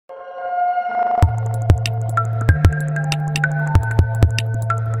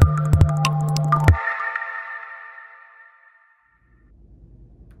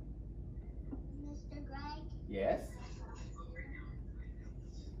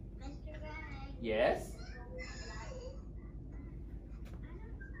Yes?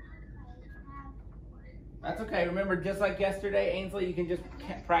 That's okay. Remember, just like yesterday, Ainsley, you can just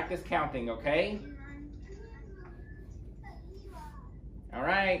practice counting, okay? All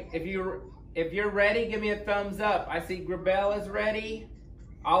right. If you're ready, give me a thumbs up. I see Grabelle is ready.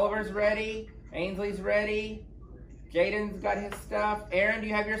 Oliver's ready. Ainsley's ready. Jaden's got his stuff. Aaron, do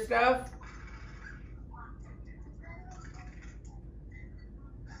you have your stuff?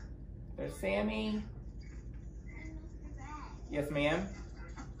 There's Sammy. Yes, ma'am.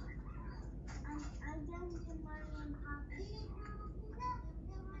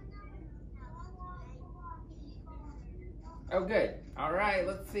 Oh, good. All right,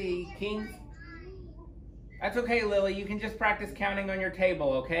 let's see. King. That's okay, Lily. You can just practice counting on your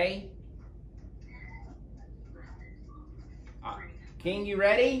table, okay? King, you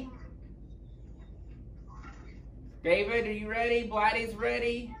ready? David, are you ready? Blatty's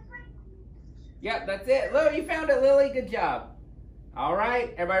ready? Yep, that's it. Look, you found it, Lily. Good job. All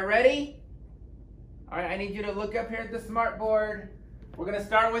right, everybody ready? All right, I need you to look up here at the smart board. We're going to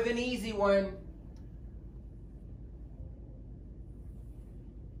start with an easy one.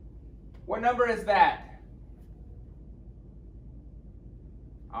 What number is that?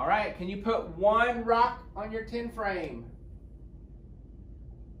 All right, can you put one rock on your tin frame?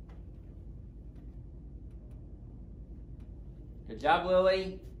 Good job,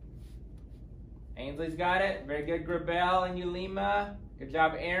 Lily. Ainsley's got it. Very good, Grabelle and Yulima. Good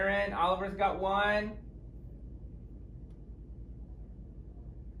job, Aaron. Oliver's got one.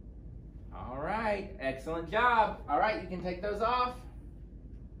 All right, excellent job. All right, you can take those off.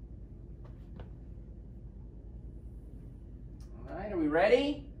 All right, are we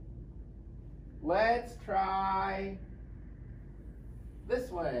ready? Let's try this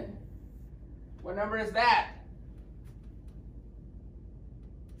one. What number is that?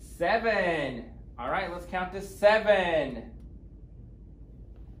 7. All right, let's count to 7.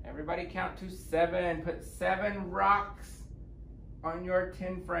 Everybody count to 7. Put 7 rocks on your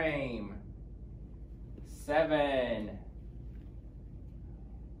tin frame. 7.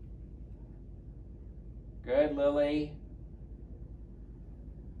 Good, Lily.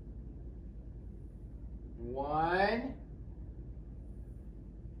 1,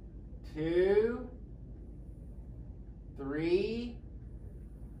 2, 3,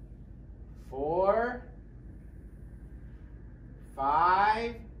 4,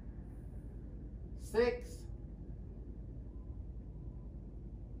 5, 6,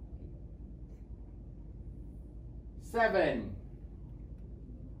 7.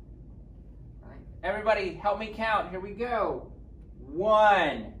 All right. Everybody help me count. Here we go.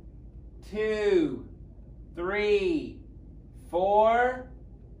 1, 2, 3, 4,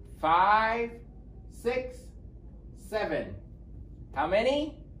 5, 6, 7. How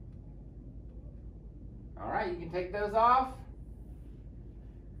many? All right, you can take those off.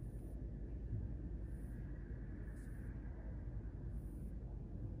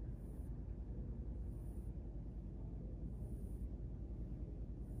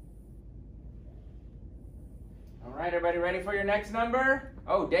 All right, everybody ready for your next number?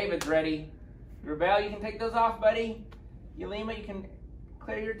 Oh, David's ready. Grabelle, you can take those off, buddy. Yulima, you can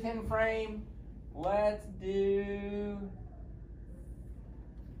clear your tin frame. Let's do...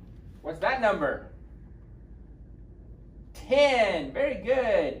 What's that number? 10. Very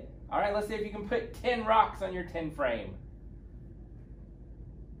good. All right, let's see if you can put 10 rocks on your tin frame.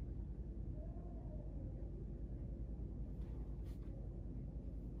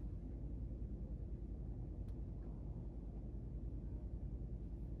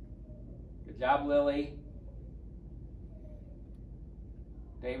 Good job, Lily.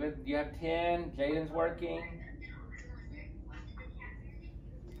 David, you have 10. Jaden's working.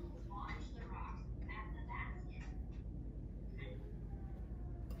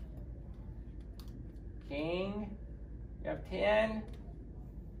 King, you have 10.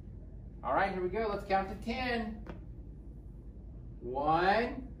 All right, here we go. Let's count to 10.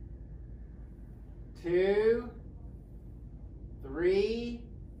 1, 2, 3,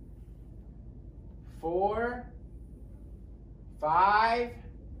 4, 5,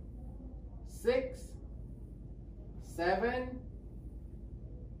 6, 7,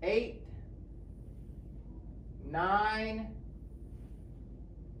 8, 9,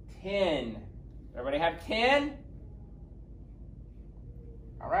 10. Everybody have 10?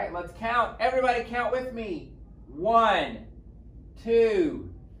 All right, let's count. Everybody count with me. 1,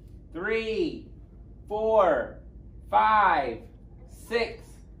 2, 3, 4, 5, 6,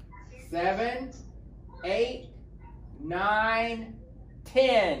 7, 8, 9,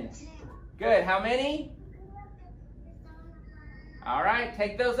 10. Good. How many? All right,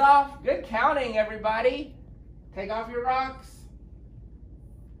 take those off. Good counting, everybody. Take off your rocks.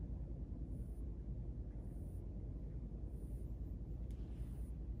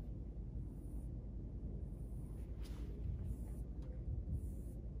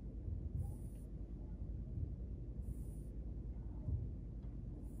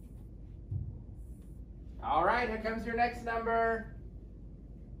 All right, here comes your next number.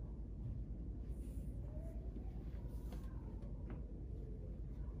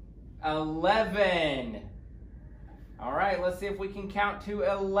 11. All right, let's see if we can count to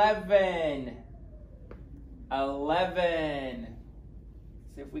 11. 11.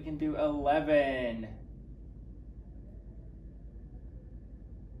 See if we can do 11.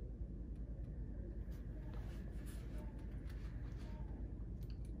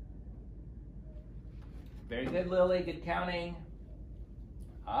 Very good, Lily. Good counting.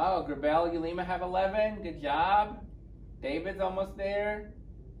 Oh, Grabel, Yulima have 11. Good job. David's almost there.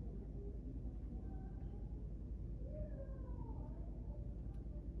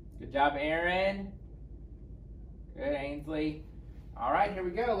 Good job, Aaron. Good, Ainsley. All right, here we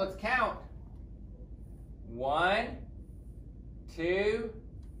go. Let's count. 1, 2,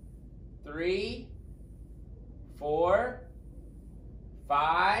 3, 4,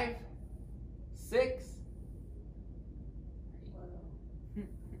 5, 6.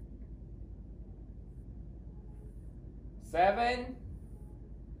 7,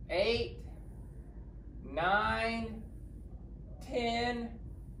 8, 9, 10,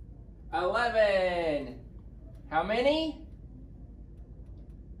 11. How many?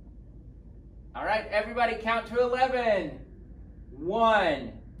 All right, everybody count to 11.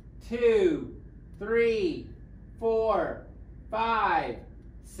 1, 2, 3, 4, 5,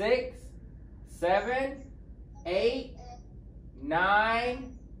 6, 7, 8,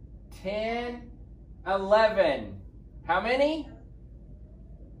 9, 10, 11. How many?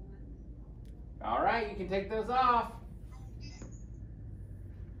 All right, you can take those off.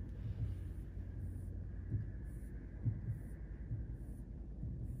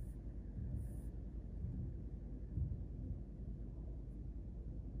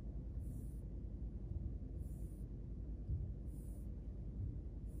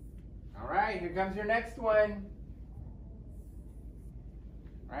 All right, here comes your next one.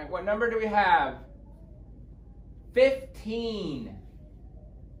 All right, what number do we have? 15.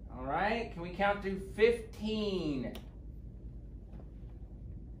 All right, can we count to 15?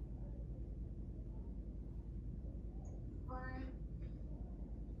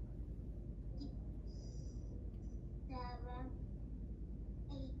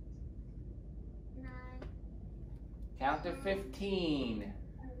 Count to 15.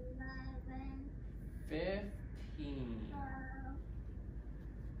 15.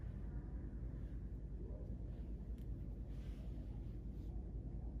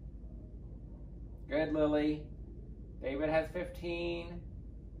 Good, Lily. David has 15.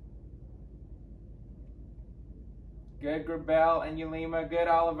 Good, Grabel and Yulima. Good,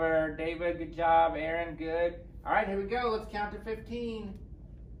 Oliver. David, good job. Aaron, good. All right, here we go. Let's count to 15.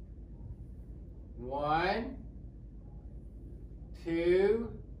 1, 2,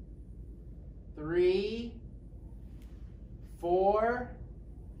 3, 4,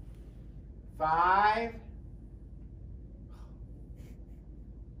 5,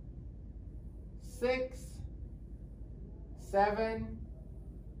 6, 7,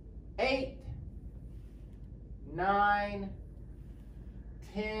 8, 9,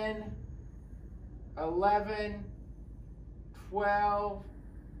 10, 11, 12,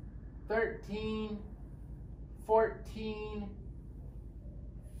 13, 14,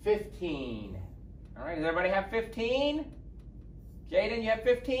 15. All right, does everybody have 15? Jaden, you have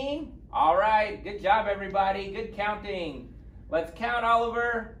 15? All right, good job, everybody. Good counting. Let's count,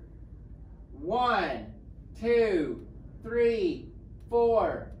 Oliver. 1, 2, 3,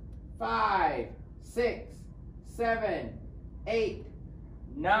 4, 5, 6, 7, 8,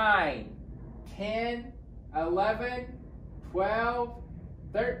 9, 10, 11, 12,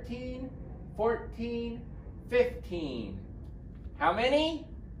 13, 14, 15. How many?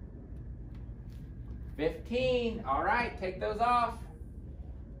 15. All right, take those off.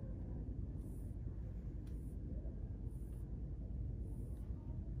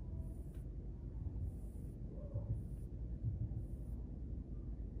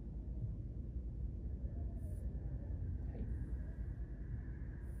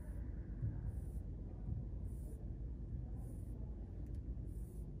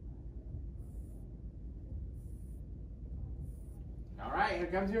 All right, here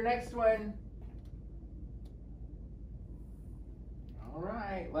comes your next one. All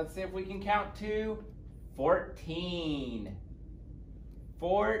right, let's see if we can count to 14.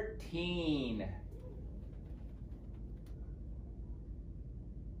 14.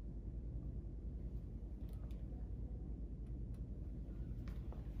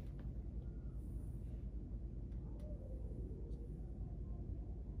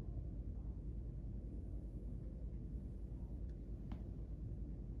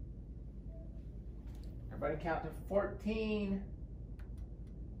 Everybody count to 14.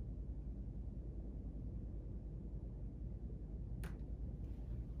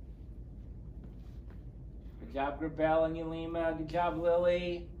 Good job, Grabell and Yulima. Good job,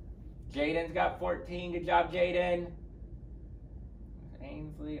 Lily. Jaden's got 14. Good job, Jaden.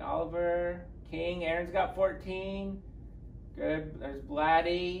 Ainsley, Oliver, King. Aaron's got 14. Good. There's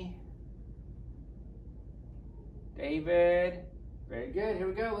Blatty. David. Very good. Here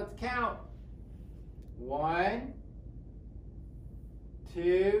we go. Let's count. 1,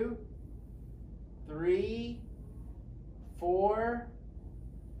 2, 3, 4,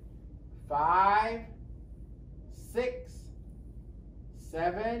 5, 6,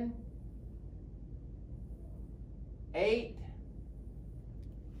 7, 8,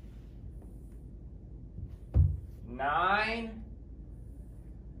 9,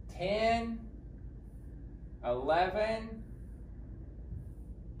 10, 11,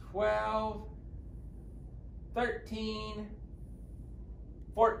 12, 13,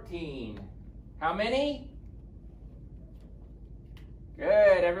 14. How many?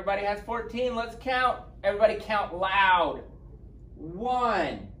 Good. Everybody has 14. Let's count. Everybody count loud.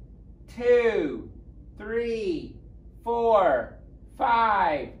 1, 2, 3, 4,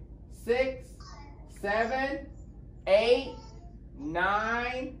 5, 6, 7, 8,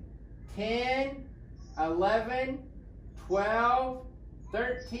 9, 10, 11, 12,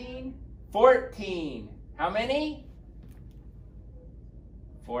 13, 14. How many?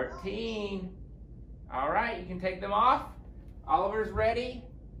 14. All right, you can take them off. Oliver's ready.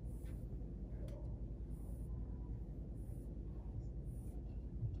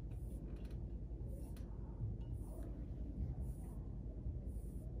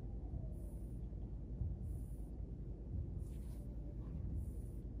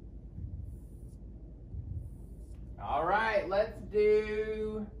 All right, let's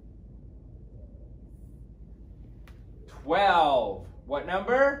do 12. What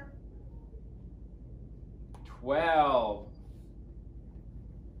number? 12.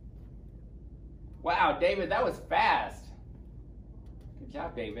 Wow, David, that was fast. Good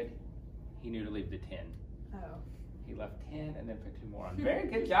job, David. He knew to leave the 10. Oh. He left 10 and then put 2 more on. Very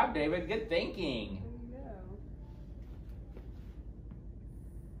good job, David. Good thinking. There you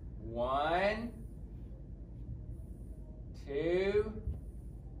go. 1, 2,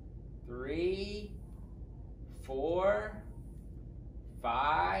 3, 4,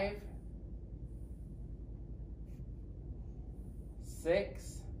 5,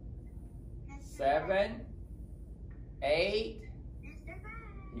 6, 7, 8,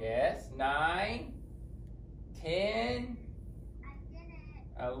 yes, 9, 10,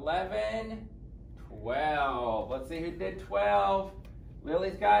 11, 12. Let's see who did 12.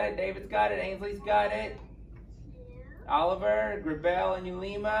 Lily's got it, David's got it, Ainsley's got it. Oliver, Grabell, and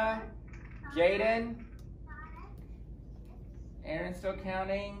Yulima. Jaden. Aaron's still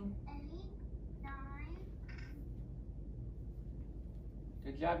counting.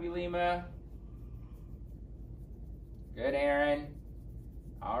 Good job, Yulima. Good, Aaron.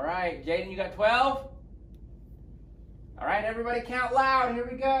 All right, Jaden, you got 12? All right, everybody count loud. Here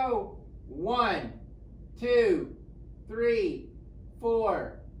we go. 1, 2, 3,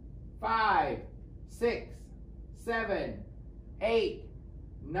 4, 5, 6, 7, 8,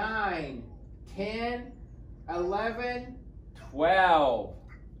 9, 10, 11, 12.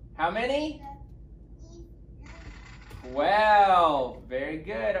 How many? 12. Very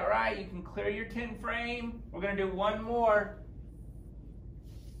good. All right, you can clear your 10 frame. We're going to do one more.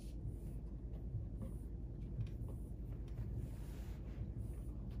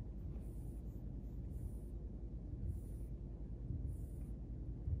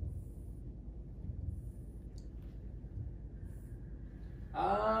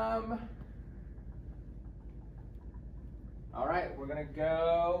 All right, we're going to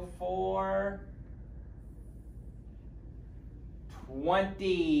go for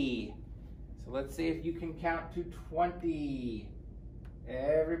 20. So let's see if you can count to 20.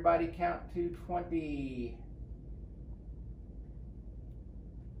 Everybody count to 20.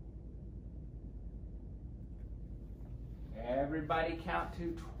 Everybody count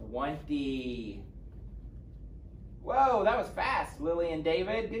to 20. Whoa, that was fast, Lily and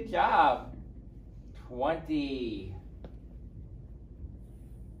David. Good job. 20.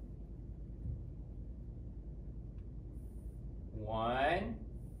 1,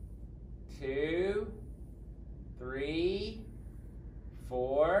 2, 3,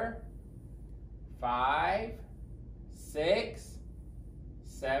 4, 5, 6,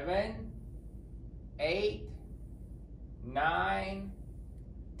 7, 8, 9,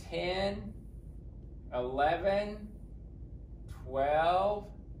 10, 11, 12,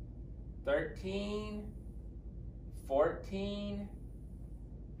 13, 14,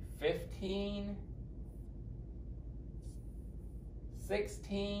 15,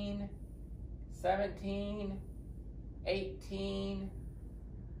 16, 17, 18,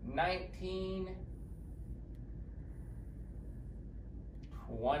 19,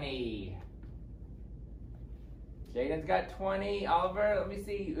 20. Jaden's got 20. Oliver, let me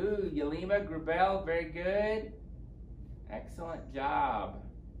see. Ooh, Yalima, Grubel, very good. Excellent job.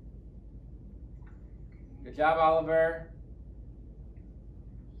 Good job, Oliver.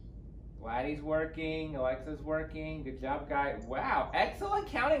 Gladys working. Alexa's working. Good job, guys. Wow, excellent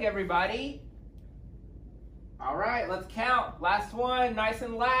counting, everybody. All right, let's count. Last one, nice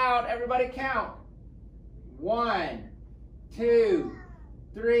and loud. Everybody count. 1, 2,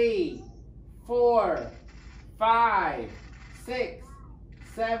 3, 4, 5, 6,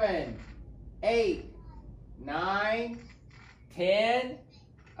 7, 8, 9, 10,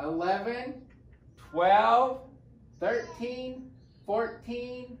 11, 12, 13,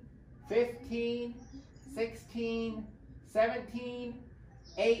 14, 15, 16, 17,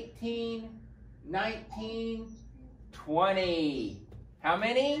 18, 19, 20. How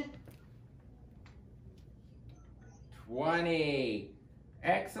many? 20.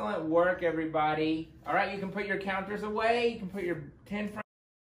 Excellent work, everybody. All right, you can put your counters away. You can put your 10